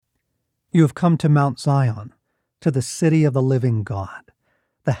You have come to Mount Zion, to the city of the living God,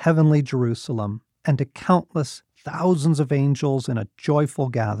 the heavenly Jerusalem, and to countless thousands of angels in a joyful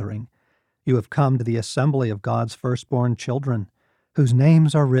gathering. You have come to the assembly of God's firstborn children, whose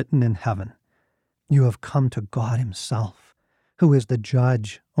names are written in heaven. You have come to God himself, who is the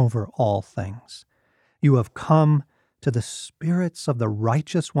judge over all things. You have come to the spirits of the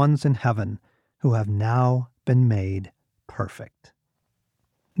righteous ones in heaven, who have now been made perfect.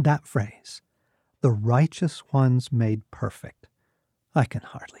 That phrase, the righteous ones made perfect, I can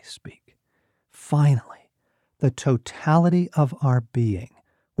hardly speak. Finally, the totality of our being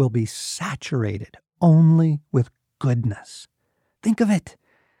will be saturated only with goodness. Think of it.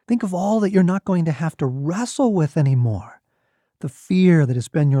 Think of all that you're not going to have to wrestle with anymore. The fear that has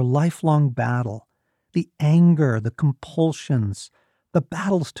been your lifelong battle, the anger, the compulsions, the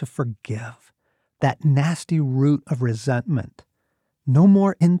battles to forgive, that nasty root of resentment. No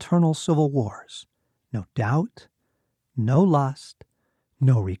more internal civil wars, no doubt, no lust,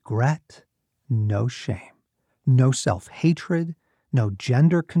 no regret, no shame, no self-hatred, no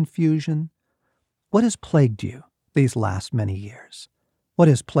gender confusion. What has plagued you these last many years? What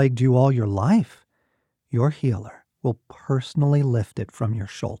has plagued you all your life? Your healer will personally lift it from your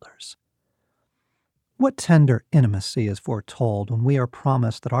shoulders. What tender intimacy is foretold when we are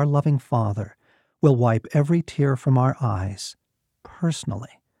promised that our loving Father will wipe every tear from our eyes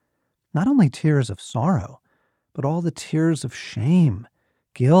personally. Not only tears of sorrow, but all the tears of shame,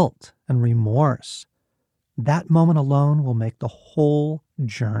 guilt, and remorse. That moment alone will make the whole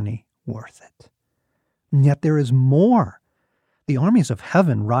journey worth it. And yet there is more. The armies of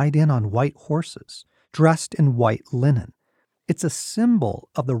heaven ride in on white horses, dressed in white linen. It's a symbol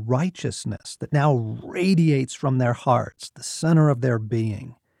of the righteousness that now radiates from their hearts, the center of their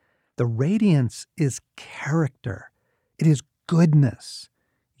being. The radiance is character. It is goodness.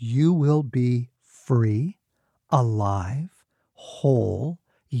 You will be free, alive, whole,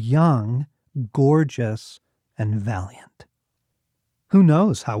 young, gorgeous, and valiant. Who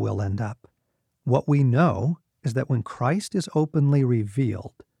knows how we'll end up? What we know is that when Christ is openly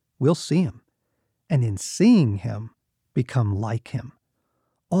revealed, we'll see him, and in seeing him, become like him.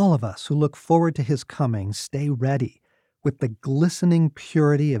 All of us who look forward to his coming stay ready with the glistening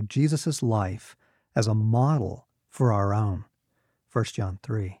purity of Jesus' life as a model for our own. 1 John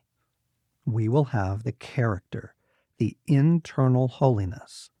 3. We will have the character, the internal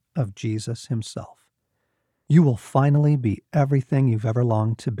holiness of Jesus himself. You will finally be everything you've ever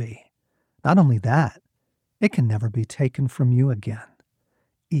longed to be. Not only that, it can never be taken from you again.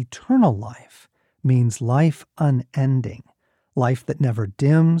 Eternal life means life unending, life that never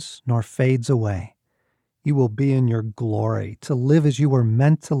dims nor fades away. You will be in your glory to live as you were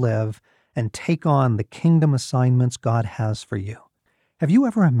meant to live and take on the kingdom assignments God has for you. Have you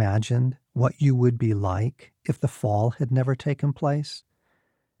ever imagined what you would be like if the fall had never taken place?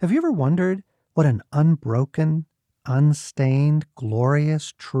 Have you ever wondered what an unbroken, unstained,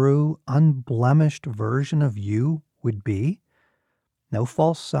 glorious, true, unblemished version of you would be? No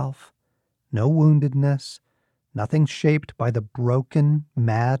false self, no woundedness, nothing shaped by the broken,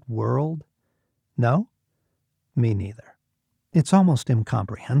 mad world? No? Me neither. It's almost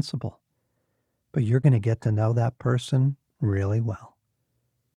incomprehensible. But you're going to get to know that person really well.